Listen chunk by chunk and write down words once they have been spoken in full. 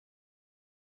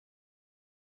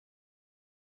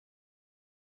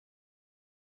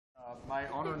My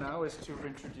honor now is to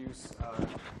introduce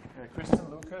Kristin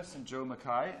Lucas and Joe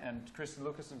McKay. And Kristin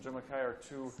Lucas and Joe McKay are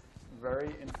two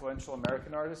very influential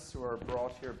American artists who are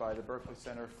brought here by the Berkeley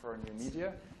Center for New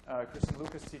Media. Kristin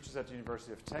Lucas teaches at the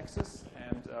University of Texas,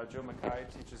 and Joe McKay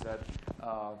teaches at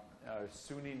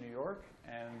SUNY New York.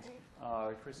 And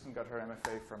Kristin got her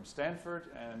MFA from Stanford,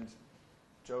 and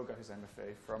Joe got his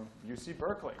MFA from UC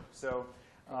Berkeley. So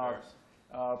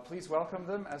please welcome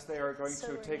them, as they are going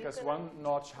to take us one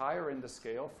notch higher in the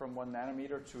scale, from 1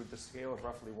 nanometer to the scale of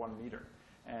roughly 1 meter.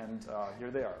 And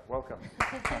here they are. Welcome.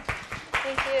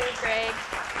 Thank you, Greg.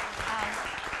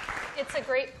 It's a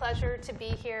great pleasure to be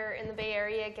here in the Bay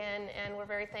Area again, and we're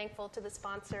very thankful to the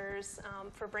sponsors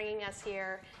for bringing us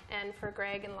here, and for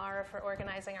Greg and Laura for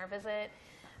organizing our visit.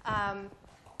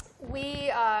 We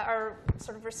are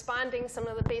sort of responding to some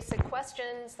of the basic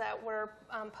questions that were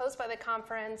posed by the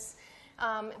conference,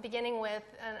 beginning with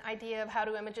an idea of how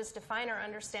do images define our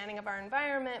understanding of our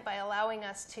environment by allowing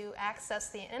us to access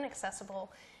the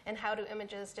inaccessible, and how do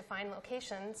images define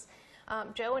locations.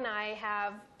 Joe and I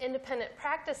have independent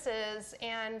practices,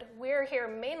 and we're here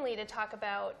mainly to talk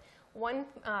about one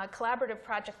collaborative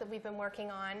project that we've been working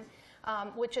on,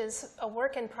 which is a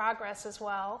work in progress as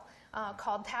well,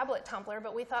 called Tablet Tumbler.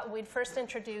 But we thought we'd first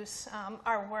introduce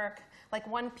our work, like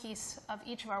one piece of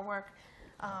each of our work.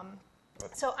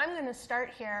 So I'm going to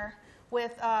start here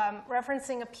with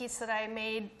referencing a piece that I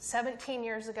made 17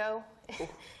 years ago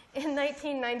in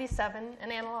 1997,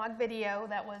 an analog video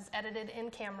that was edited in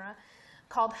camera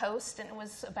called Host, and it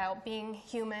was about being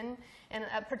human in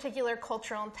a particular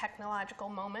cultural and technological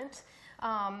moment.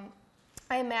 I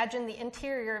imagined the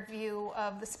interior view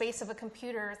of the space of a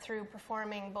computer through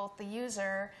performing both the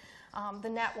user, the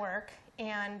network,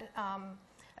 and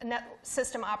a net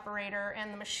system operator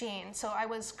and the machine. So I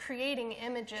was creating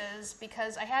images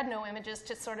because I had no images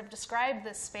to sort of describe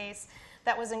this space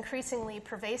that was increasingly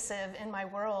pervasive in my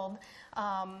world,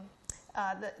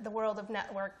 the world of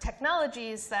network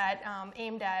technologies that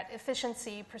aimed at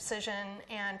efficiency, precision,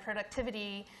 and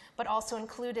productivity, but also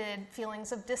included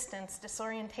feelings of distance,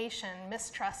 disorientation,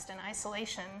 mistrust, and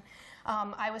isolation.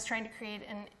 I was trying to create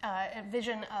a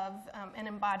vision of an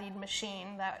embodied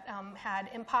machine that had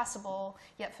impossible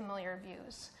yet familiar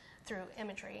views through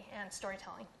imagery and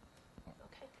storytelling.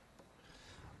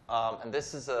 And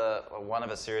this is one of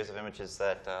a series of images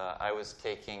that I was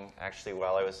taking actually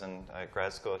while I was in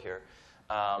grad school here.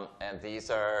 And these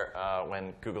are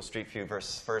when Google Street View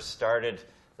first started.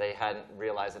 They hadn't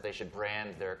realized that they should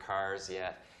brand their cars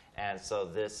yet. And so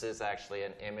this is actually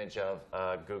an image of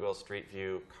a Google Street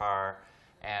View car.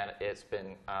 And it's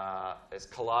been it's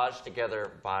collaged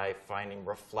together by finding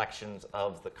reflections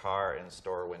of the car in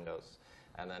store windows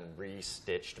and then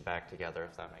restitched back together,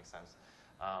 if that makes sense.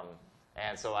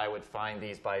 And so I would find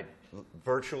these by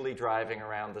virtually driving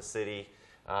around the city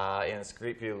in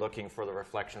Street View looking for the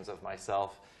reflections of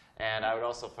myself. And I would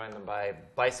also find them by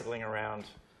bicycling around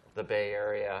the Bay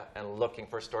Area and looking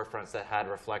for storefronts that had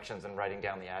reflections and writing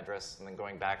down the address and then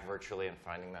going back virtually and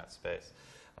finding that space.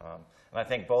 And I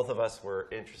think both of us were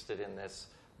interested in this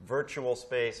virtual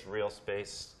space, real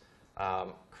space,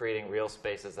 creating real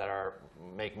spaces that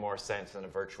make more sense in a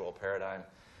virtual paradigm.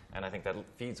 And I think that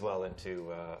feeds well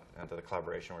into the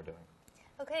collaboration we're doing.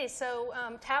 Okay, so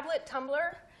Tablet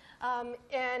Tumbler.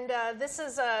 This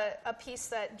is a piece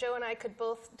that Joe and I could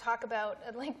both talk about.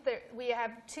 We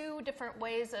have two different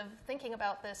ways of thinking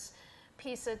about this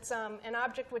piece. It's an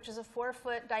object which is a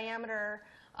 4-foot diameter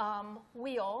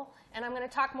wheel, and I'm going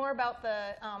to talk more about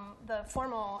the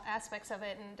formal aspects of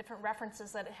it and different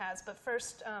references that it has. But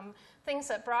first, things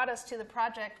that brought us to the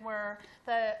project were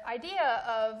the idea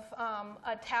of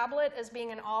a tablet as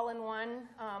being an all-in-one,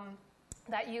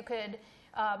 that you could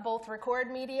both record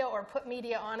media or put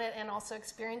media on it and also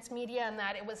experience media, and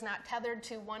that it was not tethered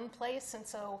to one place. And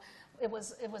so it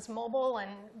was mobile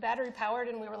and battery powered,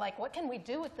 and we were like, what can we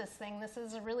do with this thing? This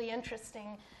is a really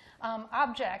interesting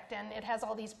object, and it has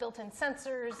all these built-in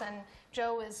sensors, and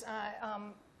Joe is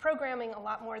programming a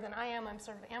lot more than I am. I'm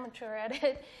sort of amateur at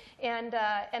it. And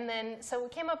then so we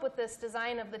came up with this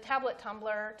design of the tablet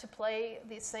tumbler to play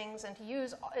these things and to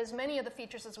use as many of the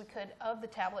features as we could of the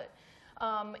tablet.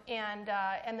 And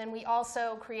then we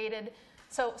also created,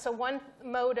 so one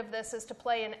mode of this is to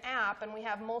play an app, and we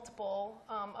have multiple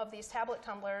of these tablet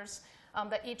tumblers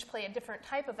that each play a different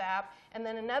type of app. And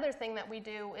then another thing that we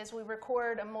do is we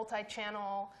record a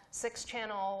multi-channel,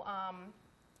 6-channel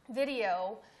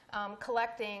video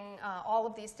collecting all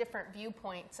of these different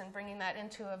viewpoints and bringing that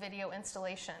into a video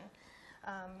installation.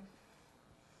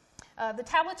 The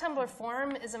tablet tumbler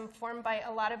form is informed by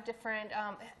a lot of different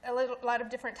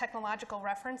technological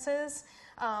references.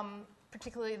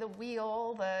 particularly the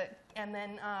wheel, and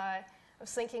then I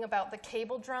was thinking about the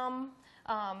cable drum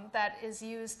that is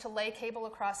used to lay cable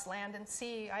across land and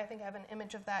sea. I think I have an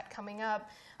image of that coming up.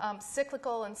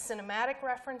 Cyclical and cinematic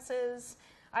references.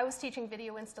 I was teaching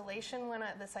video installation when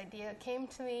this idea came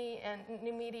to me, and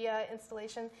new media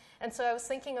installation. And so I was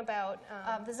thinking about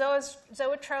the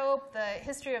zoetrope, the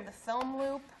history of the film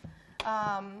loop,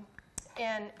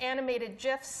 and animated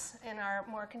GIFs in our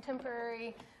more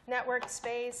contemporary network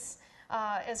space,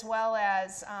 as well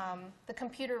as the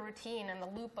computer routine and the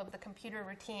loop of the computer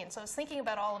routine. So I was thinking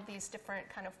about all of these different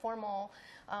kind of formal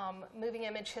moving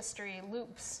image history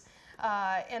loops.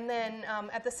 And then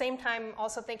at the same time,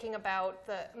 also thinking about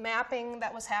the mapping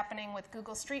that was happening with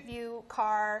Google Street View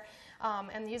car,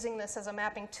 and using this as a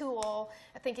mapping tool,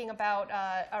 thinking about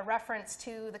a reference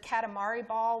to the Katamari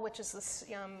ball, which is this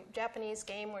Japanese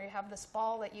game where you have this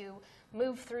ball that you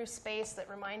move through space that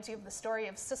reminds you of the story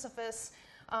of Sisyphus,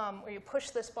 where you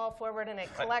push this ball forward and it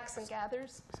collects and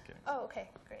gathers. Oh, okay,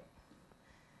 great.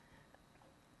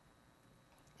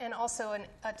 And also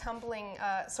a tumbling,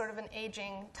 sort of an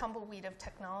aging tumbleweed of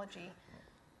technology.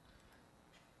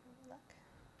 Look.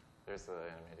 There's the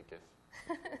animated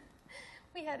GIF.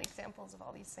 We had examples of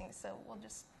all these things, so we'll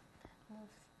just move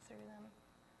through them.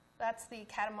 That's the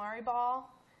Katamari ball.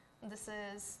 This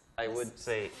is I would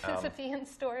say Sisyphean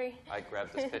story. I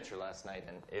grabbed this picture last night,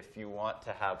 and if you want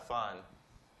to have fun,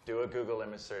 do a Google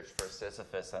image search for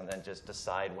Sisyphus and then just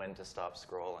decide when to stop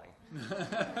scrolling.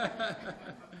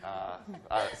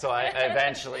 So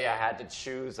eventually I had to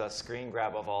choose a screen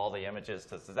grab of all the images.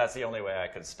 That's the only way I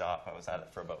could stop. I was at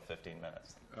it for about 15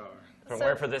 minutes. Oh. From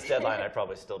where for this deadline, I'd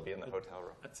probably still be in the hotel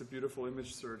room. That's a beautiful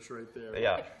image search right there.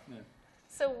 Yeah.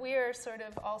 So we're sort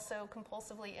of also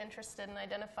compulsively interested and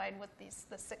identified with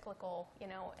the cyclical,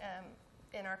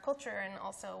 in our culture and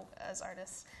also as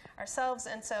artists ourselves.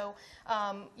 And so,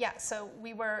 so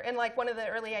we were, and like one of the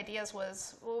early ideas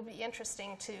was, well, it would be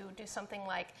interesting to do something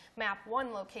like map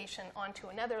one location onto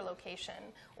another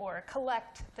location or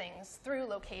collect things through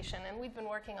location. And we've been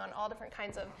working on all different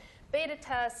kinds of beta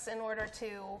tests in order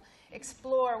to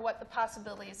explore what the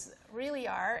possibilities really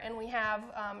are. And we have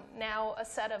now a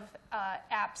set of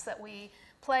apps that we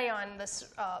play on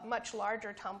this much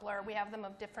larger tumbler. We have them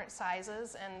of different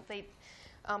sizes, and they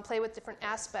play with different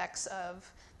aspects of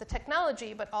the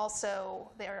technology, but also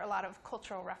there are a lot of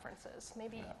cultural references.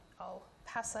 Maybe I'll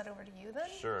pass that over to you then.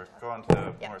 Sure. Go on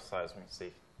to more slides. We can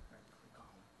see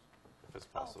if it's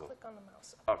possible. Click on the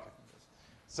mouse. Okay.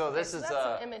 So this is that's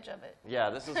an image of it. Yeah,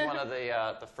 this is one of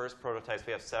the first prototypes.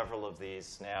 We have several of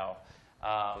these now,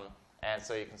 and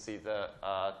so you can see the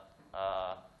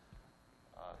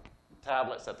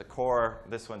tablets at the core.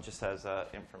 This one just has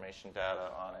information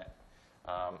data on it.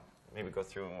 Maybe go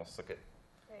through and we'll look at.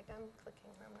 Greg, I'm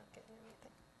clicking. I'm not getting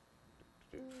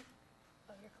anything.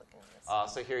 Oh, you're clicking on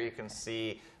this. So here you can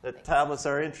see the tablets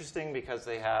are interesting because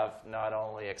they have not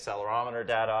only accelerometer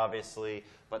data, obviously,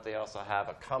 but they also have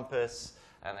a compass,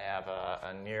 and they have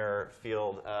a near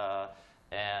field,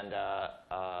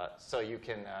 so you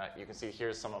can see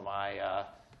here's some of my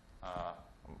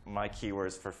my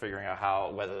keywords for figuring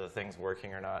out whether the thing's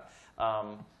working or not.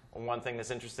 One thing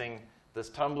that's interesting, this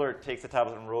tumbler takes the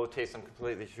tablet and rotates them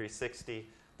completely 360.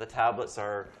 The tablets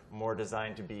are more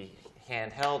designed to be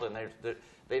handheld, and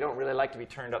they don't really like to be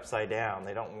turned upside down.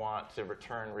 They don't want to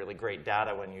return really great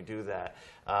data when you do that.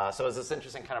 So it's this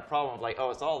interesting kind of problem of like,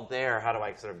 oh, it's all there. How do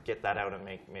I sort of get that out and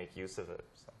make use of it?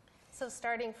 So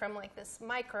starting from like this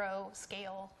micro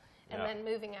scale and then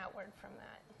moving outward from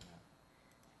that.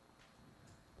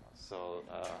 So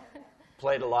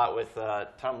played a lot with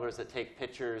tumblers that take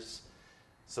pictures.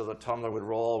 So the tumbler would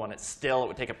roll. When it's still, it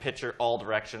would take a picture all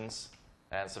directions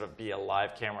and sort of be a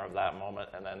live camera of that moment,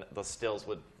 and then the stills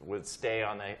would stay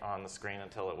on the screen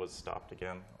until it was stopped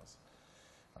again.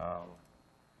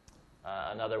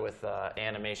 Another with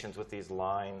animations with these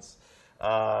lines.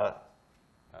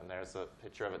 And there's a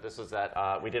picture of it. This was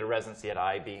we did a residency at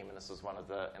I-Beam, and this was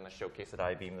in the showcase at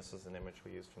I-Beam. This was an image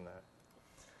we used from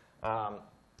that.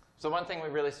 So one thing we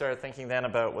really started thinking then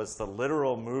about was the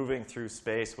literal moving through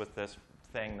space with this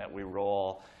thing that we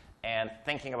roll, and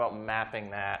thinking about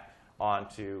mapping that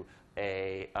onto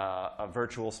a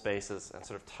virtual spaces and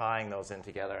sort of tying those in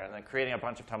together, and then creating a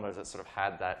bunch of tumblers that sort of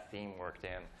had that theme worked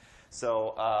in.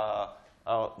 So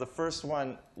the first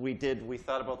one we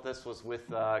thought about this was with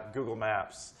Google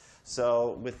Maps.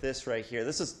 So with this right here,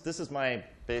 this is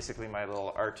basically my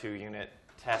little R2 unit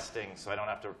testing, so I don't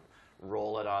have to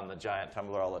roll it on the giant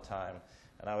tumbler all the time.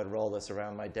 And I would roll this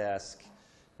around my desk.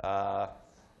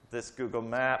 This Google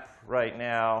Map right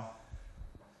now.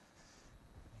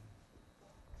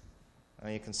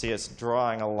 And you can see it's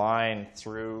drawing a line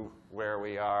through where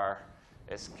we are.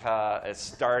 It's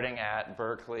starting at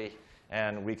Berkeley,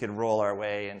 and we could roll our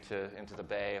way into the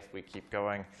bay if we keep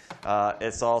going.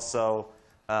 It's also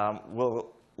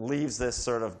leaves this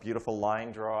sort of beautiful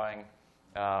line drawing.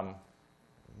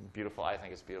 Beautiful, I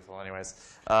think it's beautiful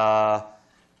anyways.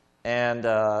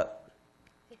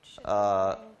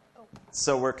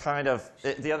 So we're kind of,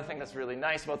 the other thing that's really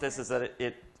nice about this is that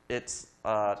it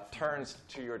turns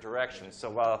to your direction.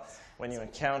 So when you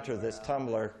encounter this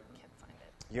tumbler,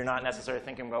 you're not necessarily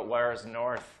thinking about where is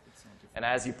north. And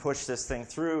as you push this thing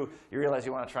through, you realize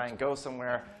you want to try and go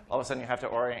somewhere. All of a sudden, you have to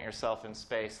orient yourself in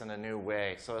space in a new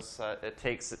way. So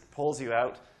it pulls you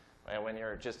out. And when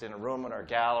you're just in a room or a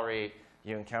gallery,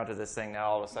 you encounter this thing. Now,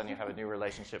 all of a sudden, you have a new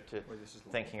relationship to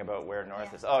thinking about where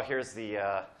north is. Oh, here's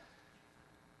the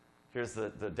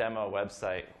demo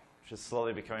website, which is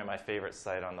slowly becoming my favorite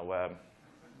site on the web.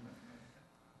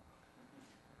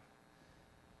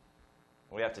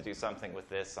 We have to do something with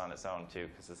this on its own, too,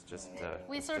 because it's just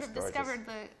we sort of discovered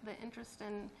the interest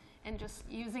in just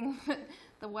using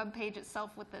the web page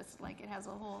itself with this. Like, it has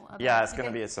a whole other... Yeah, it's going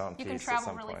to be its own piece. You can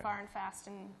travel really far and fast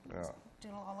and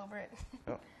doodle all over it.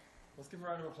 Yeah. Let's give a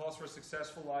round of applause for a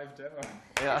successful live demo.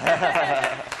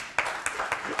 Yeah.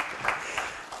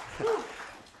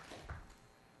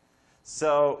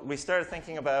 So we started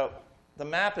thinking about, the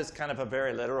map is kind of a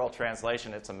very literal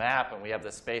translation. It's a map, and we have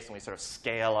this space, and we sort of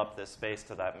scale up this space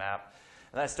to that map.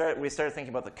 And we started thinking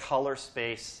about the color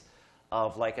space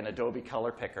of like an Adobe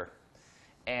color picker.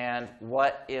 And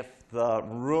what if the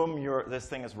room this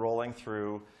thing is rolling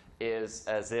through is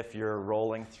as if you're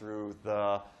rolling through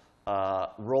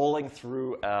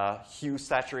a hue,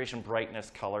 saturation, brightness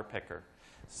color picker.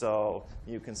 So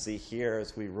you can see here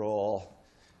as we roll,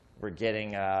 we're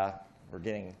getting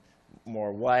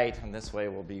more white, and this way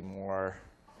will be more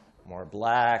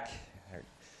black.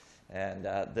 And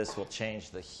this will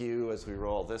change the hue as we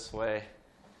roll this way.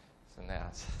 So now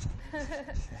it's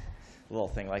the little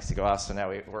thing likes to go off, so now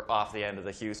we're off the end of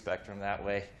the hue spectrum that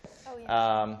way. Oh,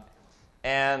 yeah.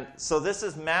 And so this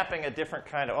is mapping a different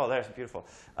kind of, oh, there's beautiful.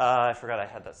 I forgot I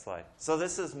had that slide. So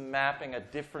this is mapping a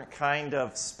different kind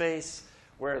of space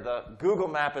where the Google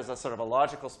map is a sort of a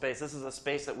logical space. This is a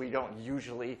space that we don't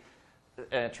usually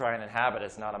try and inhabit.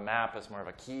 It's not a map. It's more of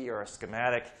a key or a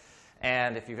schematic.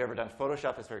 And if you've ever done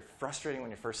Photoshop, it's very frustrating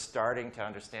when you're first starting to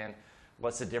understand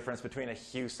what's the difference between a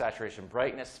hue, saturation,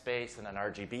 brightness space and an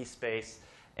RGB space.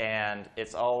 And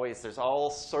there's all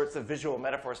sorts of visual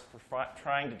metaphors for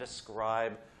trying to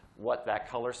describe what that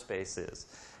color space is.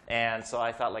 And so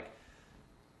I thought, like,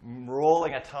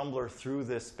 rolling a tumbler through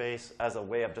this space as a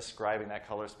way of describing that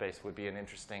color space would be an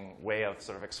interesting way of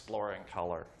sort of exploring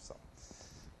color. So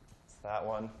it's that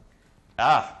one.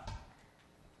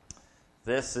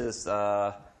 This is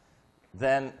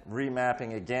then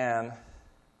remapping again.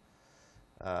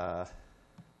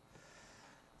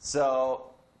 So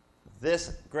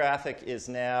this graphic is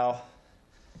now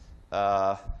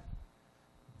a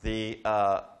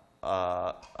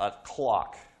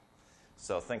clock.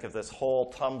 So think of this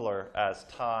whole tumbler as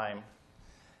time.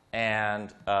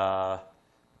 And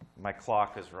my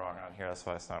clock is wrong on here. That's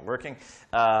why it's not working.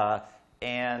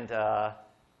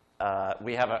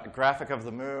 We have a graphic of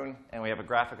the moon, and we have a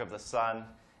graphic of the sun.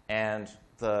 And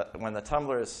when the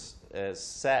tumbler is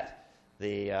set,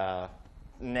 the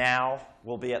now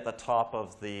will be at the top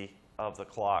of the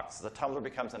clock. So the tumbler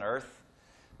becomes an Earth.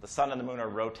 The sun and the moon are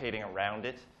rotating around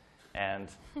it, and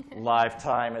live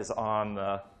time is on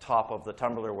the top of the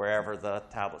tumbler wherever the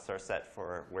tablets are set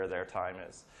for where their time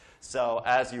is. So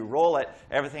as you roll it,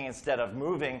 everything, instead of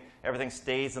moving, everything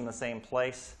stays in the same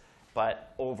place.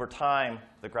 But over time,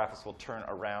 the graphics will turn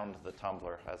around the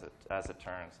tumbler as it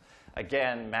turns.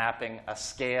 Again, mapping a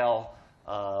scale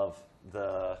of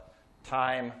the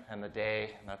time and the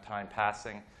day and the time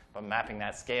passing, but mapping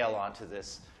that scale onto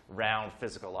this round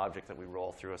physical object that we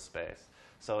roll through a space.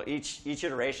 So each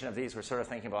iteration of these, we're sort of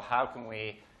thinking about how can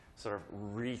we sort of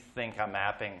rethink a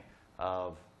mapping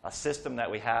of a system that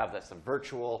we have that's a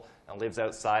virtual and lives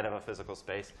outside of a physical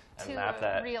space, and to map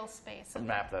that real space. and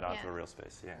map that onto a real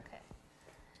space. Yeah. Okay.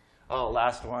 Oh,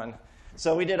 last one.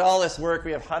 So we did all this work.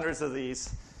 We have hundreds of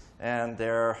these, and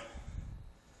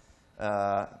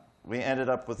we ended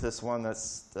up with this one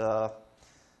that's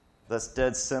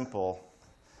dead simple.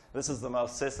 This is the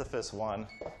most Sisyphus one,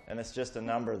 and it's just a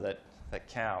number that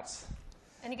counts.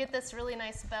 And you get this really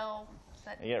nice bell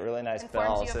that You get really nice informs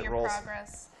bells. you of It your rolls.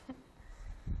 progress.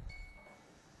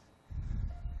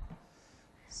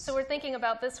 So we're thinking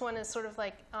about this one as sort of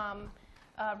like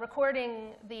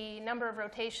recording the number of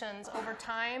rotations over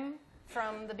time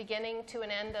from the beginning to an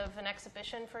end of an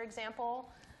exhibition, for example.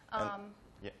 And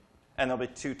there'll be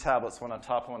 2 tablets, one on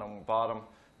top, one on the bottom.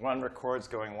 One records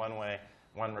going one way,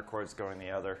 one records going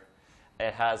the other.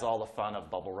 It has all the fun of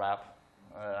bubble wrap.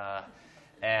 I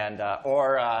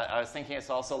was thinking it's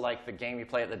also like the game you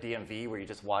play at the DMV where you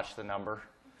just watch the number.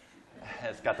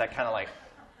 It's got that kind of like,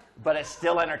 but it's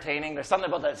still entertaining. There's something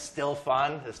about that that's still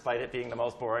fun, despite it being the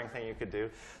most boring thing you could do.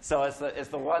 So it's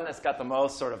the one that's got the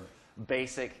most sort of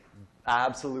basic,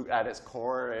 absolute at its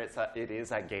core. It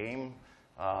is a game,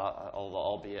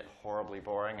 albeit horribly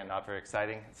boring and not very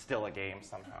exciting. It's still a game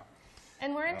somehow.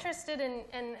 And we're interested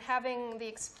in having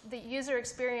the user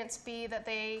experience be that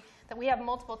we have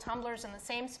multiple tumblers in the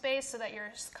same space, so that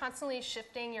you're constantly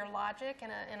shifting your logic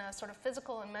in a sort of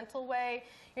physical and mental way.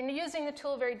 You're using the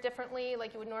tool very differently,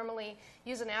 like you would normally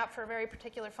use an app for a very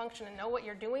particular function and know what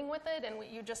you're doing with it, and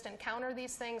you just encounter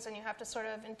these things and you have to sort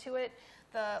of intuit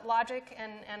the logic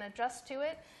and adjust to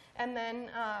it.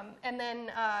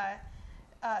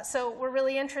 So we're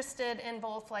really interested in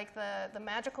both like the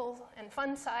magical and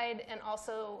fun side, and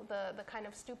also the kind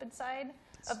of stupid side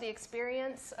of the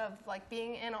experience of like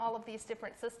being in all of these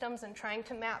different systems and trying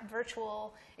to map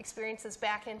virtual experiences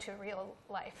back into real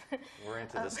life. We're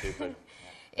into the stupid.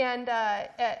 And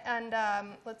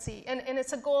let's see, and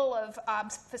it's a goal of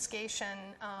obfuscation,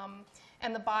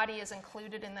 and the body is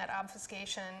included in that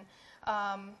obfuscation.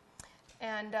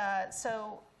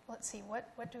 So let's see,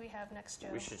 what do we have next, Joe?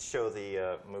 We should show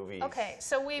the movies. Okay,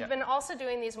 so we've been also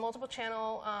doing these multiple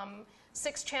channel,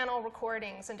 6-channel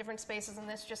recordings in different spaces, and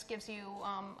this just gives you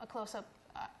a close-up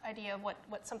idea of what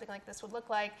something like this would look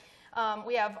like.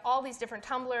 We have all these different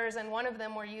tumblers, and one of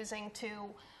them we're using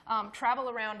to travel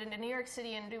around into New York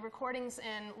City and do recordings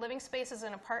in living spaces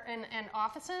and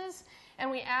offices. And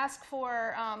we ask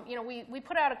for, we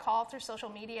put out a call through social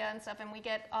media and stuff, and we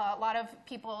get a lot of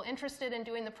people interested in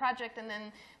doing the project, and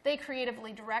then they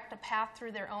creatively direct a path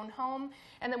through their own home.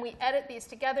 And then we edit these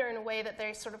together in a way that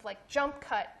they sort of like jump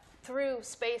cut through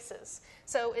spaces.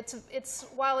 So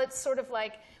while it's sort of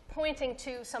like pointing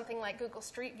to something like Google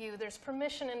Street View, there's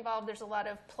permission involved, there's a lot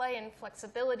of play and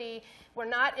flexibility. We're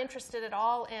not interested at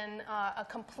all in a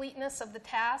completeness of the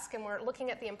task, and we're looking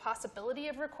at the impossibility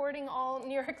of recording all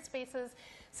New York spaces.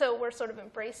 So we're sort of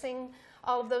embracing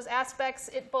all of those aspects.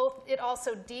 It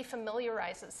also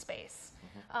defamiliarizes space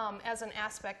as an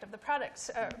aspect of the project.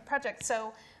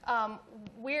 So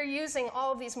we're using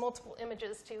all of these multiple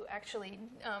images to actually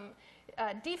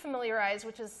defamiliarize,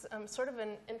 which is sort of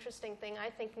an interesting thing, I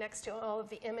think, next to all of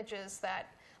the images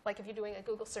that, like if you're doing a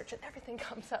Google search and everything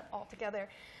comes up all together.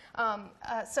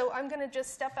 So I'm going to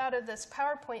just step out of this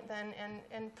PowerPoint then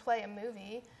and play a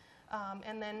movie,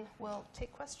 and then we'll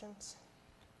take questions.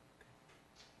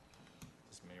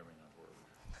 This may or may not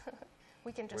work.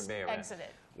 We can just exit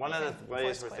it. One of the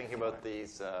ways we're thinking about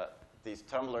these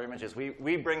Tumblr images,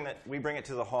 we bring it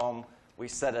to the home. We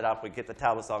set it up, we get the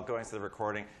tablets all going to the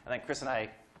recording, and then Chris and I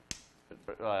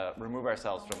remove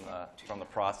ourselves from the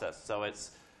process. So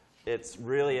it's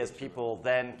really as people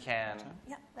then can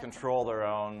control their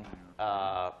own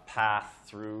path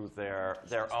through their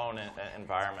own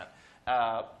environment.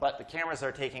 But the cameras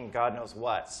are taking God knows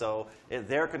what. So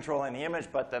they're controlling the image,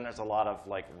 but then there's a lot of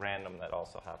like random that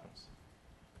also happens.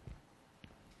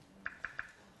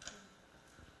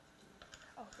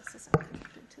 Oh, this isn't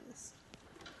connected to this.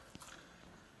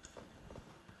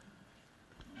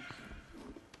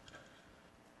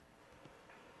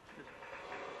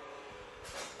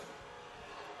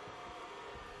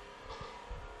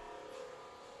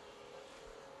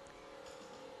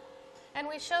 And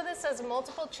we show this as a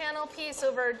multiple channel piece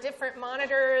over different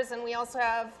monitors, and we also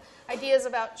have ideas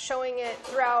about showing it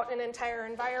throughout an entire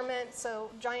environment, so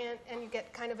giant, and you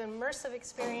get kind of immersive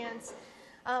experience.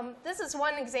 This is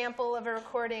one example of a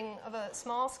recording of a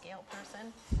small scale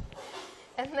person.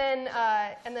 And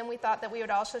then we thought that we would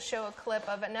also show a clip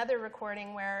of another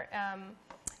recording where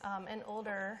an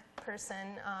older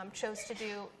person chose to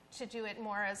do it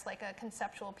more as like a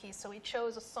conceptual piece. So he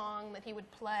chose a song that he would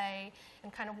play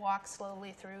and kind of walk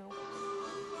slowly through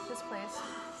this place.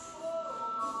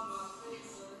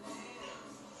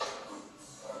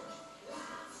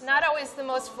 Not always the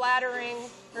most flattering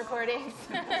recordings.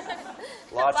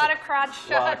 A lot of crotch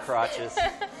shots. A lot of crotches.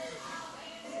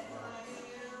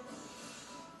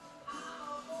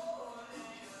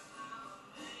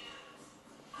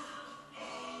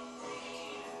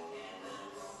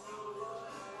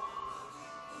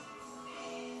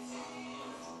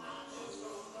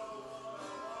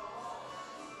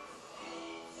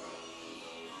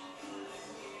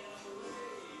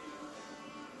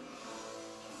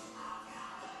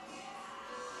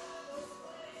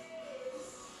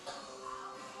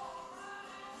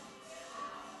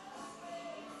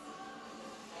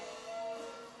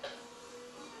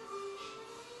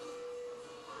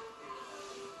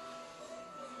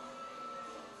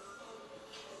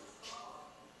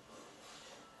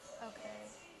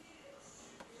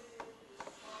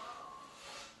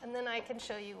 then I can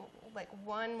show you like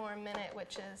one more minute,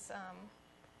 which is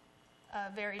a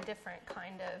very different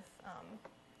kind of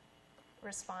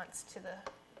response to the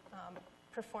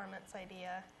performance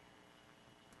idea.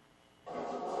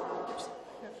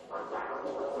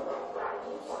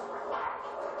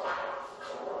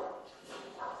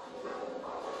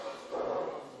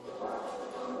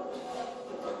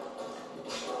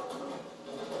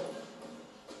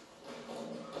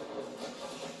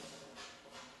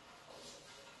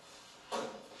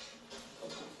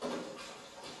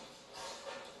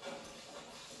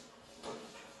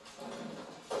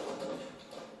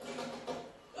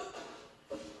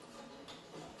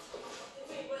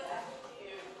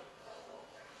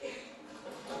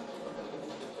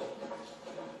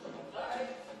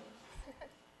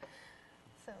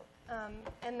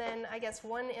 And then I guess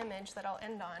one image that I'll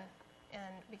end on,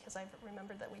 and because I've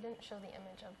remembered that we didn't show the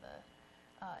image of the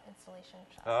installation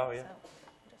shot. Oh, yeah. So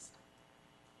just,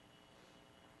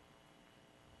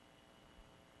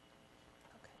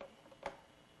 okay.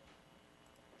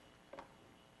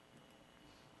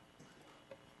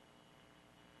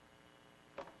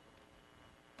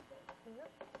 Yep.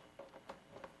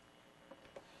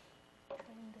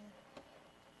 Trying to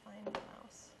find the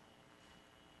mouse.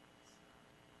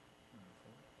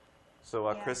 So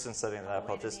while Yeah. Kristin's setting that up,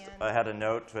 Way to the end. I had a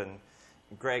note when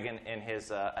Greg in his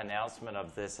announcement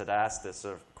of this had asked this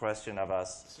sort of question of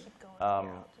us, Keep going here,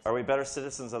 I'll just- are we better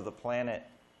citizens of the planet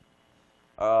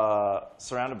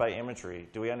surrounded by imagery?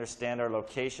 Do we understand our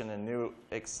location in new,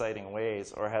 exciting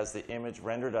ways, or has the image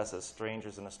rendered us as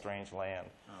strangers in a strange land?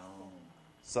 Oh.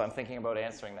 So I'm thinking about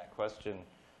answering that question.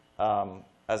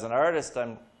 As an artist,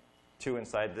 I'm too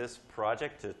inside this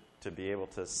project to be able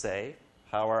to say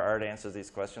how our art answers these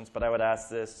questions, but I would ask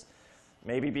this: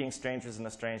 maybe being strangers in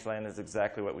a strange land is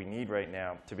exactly what we need right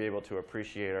now to be able to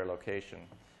appreciate our location.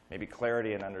 Maybe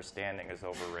clarity and understanding is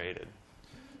overrated.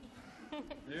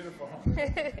 Beautiful.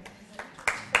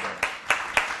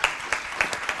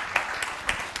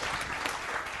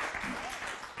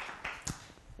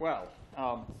 Well,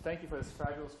 thank you for this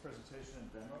fabulous presentation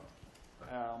and demo.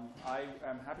 I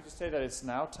am happy to say that it's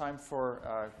now time for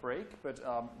a break, but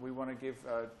we want to give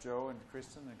Joe and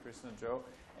Kristin and Joe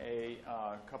a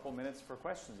couple minutes for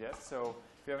questions, yes? So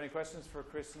if you have any questions for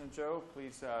Kristin and Joe,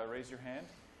 please raise your hand.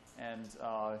 And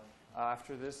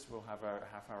after this, we'll have a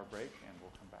half-hour break, and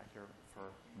we'll come back here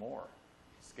for more.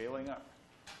 Scaling up.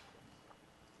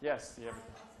 Yes, you have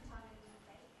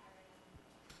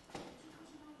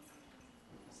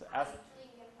so ask,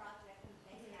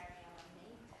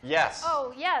 Yes.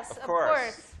 Oh, yes, of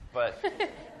course. But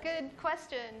Good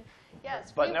question.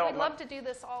 Yes, But we'd no, love to do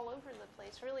this all over the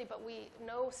place, really, but we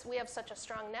know we have such a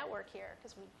strong network here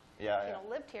because we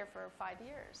lived here for 5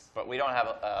 years. But we don't have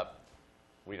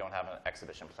an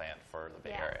exhibition planned for the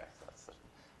Bay Yeah. Area.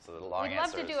 So the long We'd love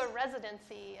answer to is do a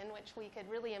residency in which we could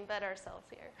really embed ourselves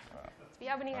here. If you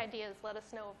have any ideas, let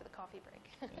us know over the coffee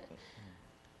break.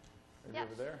 maybe Yeah.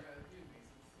 over there.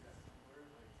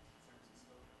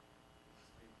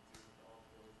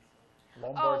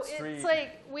 Lombard Street. It's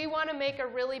like we want to make a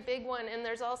really big one, and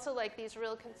there's also like these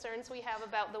real concerns we have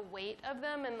about the weight of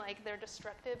them and like their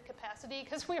destructive capacity,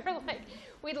 because we were like,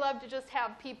 we'd love to just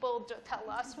have people tell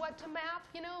us what to map,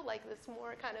 like this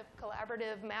more kind of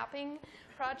collaborative mapping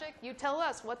project. You tell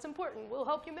us what's important, we'll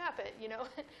help you map it,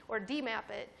 or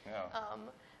demap it. Yeah.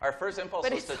 Our first impulse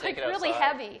But was it's to take like it really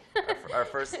outside. heavy.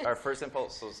 our first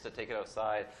impulse was to take it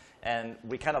outside, and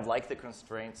we kind of like the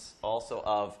constraints also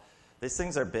of these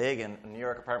things are big and New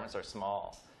York apartments are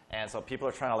small, and so people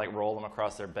are trying to like roll them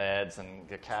across their beds, and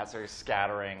the cats are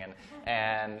scattering,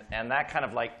 and that kind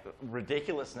of like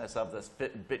ridiculously of this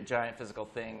giant physical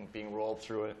thing being rolled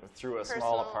through a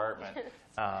small apartment.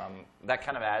 That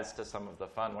kind of adds to some of the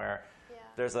fun where.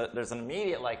 There's an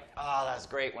immediate like, oh, that's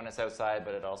great when it's outside,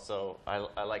 but it also I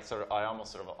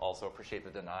almost sort of also appreciate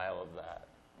the denial of that.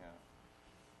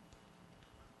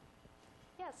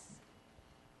 Yes.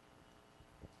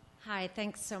 Hi,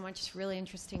 thanks so much. It's really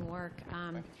interesting work.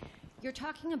 You're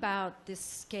talking about this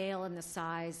scale and the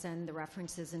size and the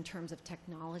references in terms of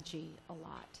technology a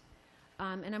lot.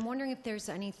 And I'm wondering if there's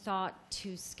any thought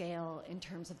to scale in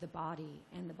terms of the body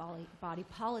and the body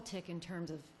politic in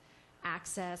terms of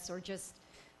access, or just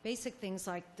basic things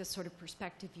like the sort of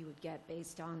perspective you would get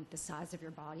based on the size of your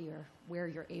body or where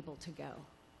you're able to go.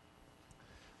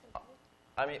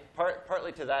 I mean,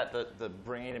 partly to that, the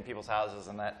bringing it in people's houses,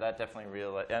 and that definitely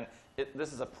real. And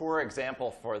this is a poor example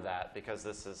for that because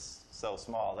this is so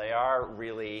small.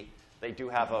 They do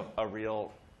have a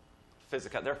real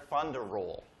physical. They're fun to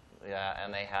roll, yeah,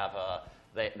 and they have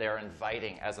they're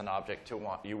inviting as an object to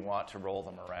you want to roll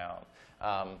them around.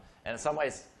 And in some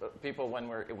ways, people,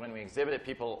 when we exhibit it,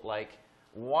 people like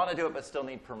want to do it but still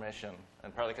need permission,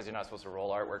 and partly because you're not supposed to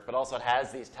roll artwork, but also it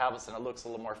has these tablets and it looks a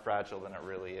little more fragile than it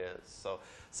really is.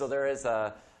 So there is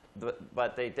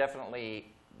but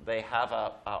they have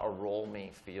a roll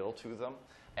me feel to them,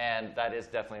 and that is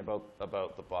definitely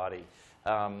about the body.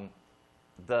 In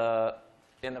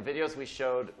the videos we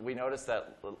showed, we noticed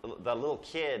that the little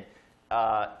kid,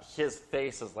 his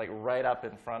face is like right up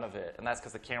in front of it, and that's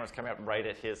because the camera's coming up right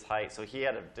at his height. So he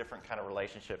had a different kind of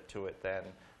relationship to it than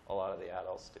a lot of the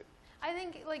adults do. I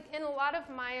think, like, in a lot of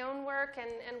my own work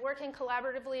and working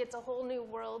collaboratively, it's a whole new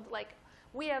world. Like,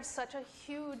 we have such a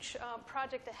huge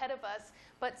project ahead of us,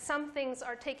 but some things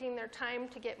are taking their time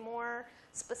to get more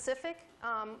specific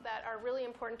that are really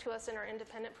important to us in our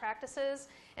independent practices.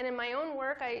 And in my own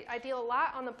work, I deal a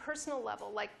lot on the personal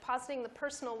level, like positing the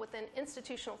personal within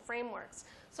institutional frameworks.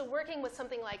 So working with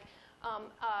something like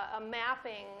a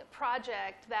mapping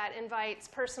project that invites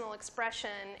personal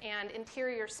expression and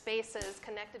interior spaces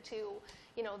connected to,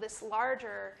 this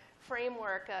larger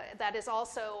framework that is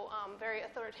also very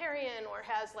authoritarian or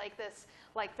has like this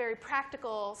very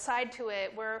practical side to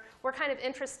it. We're kind of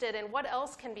interested in what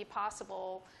else can be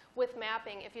possible with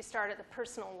mapping if you start at the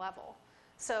personal level.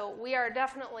 So we are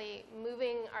definitely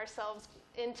moving ourselves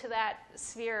into that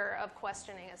sphere of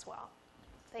questioning as well.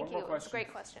 Thank you. It's a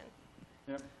great question.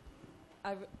 Yeah.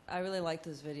 I really liked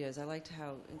those videos. I liked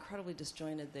how incredibly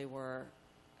disjointed they were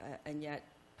and yet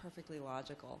perfectly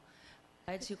logical.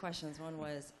 I had two questions. One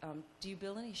was, do you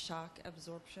build any shock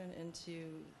absorption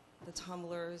into the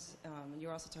tumblers? And you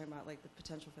were also talking about like the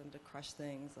potential for them to crush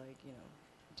things, like,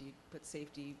 do you put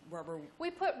safety rubber? We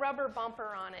put rubber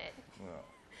bumper on it.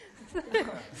 No.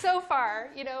 So far,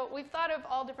 we've thought of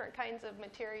all different kinds of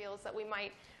materials that we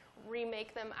might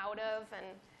remake them out of,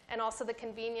 and also the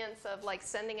convenience of like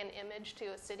sending an image to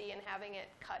a city and having it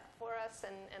cut for us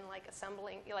and like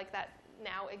assembling, like that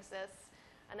now exists,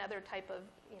 another type of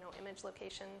image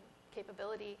location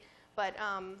capability. But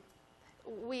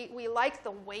we like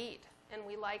the weight and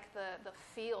we like the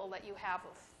feel that you have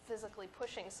of physically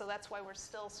pushing, so that's why we're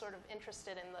still sort of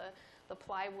interested in the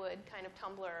plywood kind of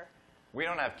tumbler. We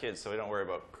don't have kids, so we don't worry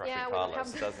about crushing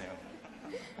toddlers. It doesn't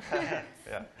even.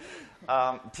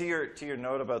 Yeah. To your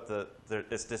note about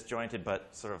it's disjointed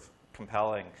but sort of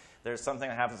compelling. There's something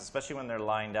that happens, especially when they're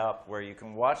lined up, where you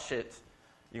can watch it.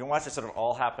 You can watch it sort of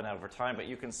all happen over time, but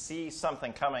you can see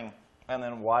something coming and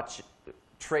then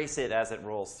trace it as it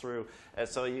rolls through. And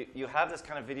so you have this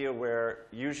kind of video where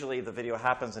usually the video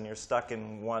happens and you're stuck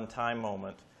in one time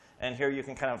moment, and here you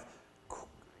can kind of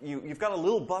you've got a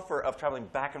little buffer of traveling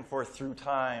back and forth through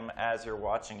time as you're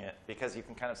watching it, because you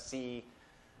can kind of see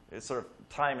sort of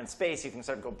time and space. You can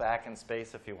sort of go back in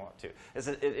space if you want to.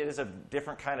 It is a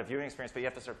different kind of viewing experience, but you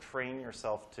have to sort of train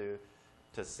yourself to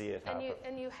see it happen.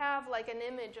 And you have like an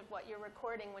image of what you're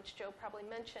recording, which Joe probably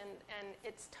mentioned, and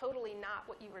it's totally not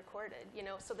what you recorded.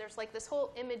 So there's like this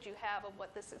whole image you have of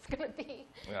what this is going to be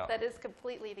that is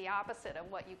completely the opposite of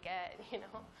what you get.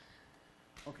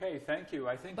 Okay, thank you.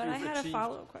 I think. But I had a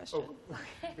follow-up question.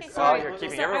 Oh, you're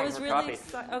keeping everyone for really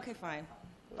coffee. Okay, fine.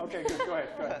 Okay, good. Go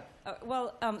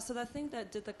ahead. So the thing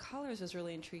that did the colors was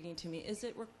really intriguing to me. Is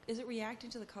it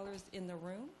reacting to the colors in the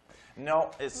room?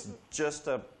 No, it's just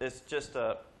a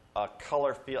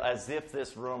color feel, as if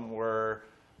this room were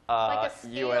like a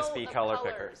scale USB of color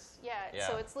colors. picker. Yeah,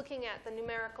 so it's looking at the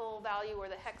numerical value or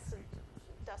the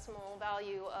hexadecimal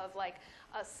value of like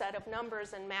a set of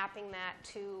numbers and mapping that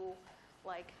to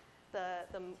like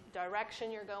the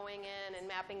direction you're going in, and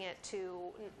mapping it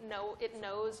to it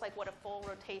knows like what a full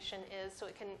rotation is, so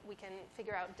we can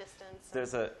figure out distance.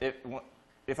 There's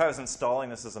if I was installing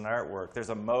this as an artwork, there's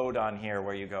a mode on here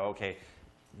where you go, okay,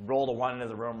 roll to one end of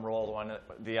the room, roll to one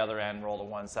the other end, roll to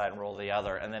one side, and roll to the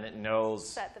other, and then it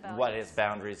knows what its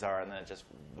boundaries are, and then it just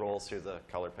rolls through the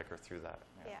color picker through that.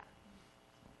 Yeah.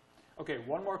 Okay,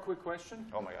 one more quick question.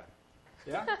 Oh my God.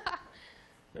 Yeah?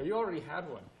 No, you already had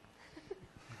one.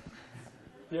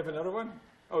 You have another one?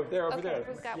 Oh, there, over there.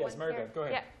 Who's got yes, one Meredith, here? go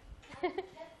ahead. Yeah. Just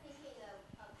thinking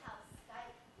of how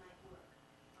Skype might work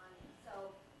on it.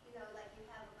 So, like you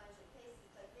have a bunch of faces,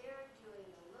 but they're doing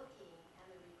the looking and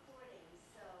the recording,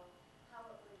 so how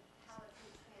it would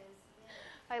transmit.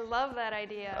 I love that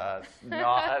idea.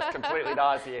 That's completely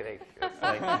nauseating. It's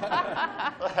like,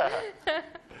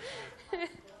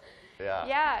 yeah.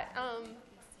 Yeah.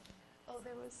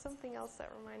 There was something else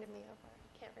that reminded me of.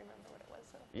 I can't remember what it was.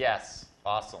 So. Yes.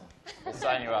 Awesome. We'll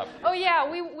sign you up. Oh yeah,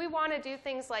 we want to do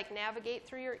things like navigate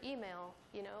through your email.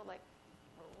 Like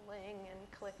scrolling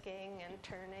and clicking and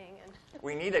turning. And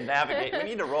We need to navigate. We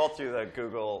need to roll through the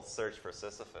Google search for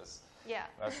Sisyphus. yeah.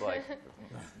 That's like,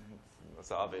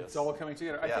 that's obvious. It's all coming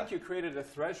together. I Yeah. think you created a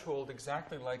threshold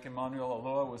exactly like Emmanuel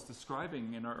Aloa was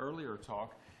describing in our earlier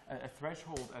talk, a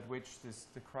threshold at which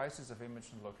the crisis of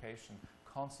image and location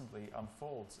constantly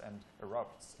unfolds and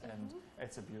erupts, and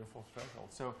it's a beautiful threshold.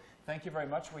 So thank you very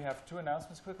much. We have two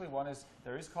announcements quickly. One is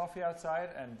there is coffee outside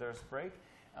and there's break.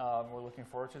 We're looking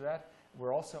forward to that.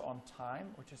 We're also on time,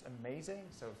 which is amazing,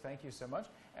 so thank you so much.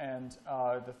 And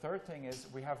the third thing is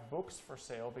we have books for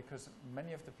sale because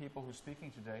many of the people who are speaking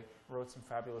today wrote some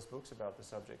fabulous books about the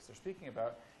subjects they're speaking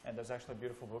about, and there's actually a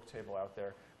beautiful book table out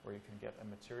there where you can get a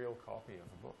material copy of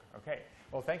the book. Okay,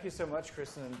 well, thank you so much,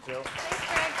 Kristin and Jill. Thanks,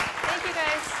 Greg. Thank you,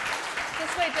 guys.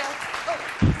 This way,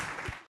 Jill. Oh.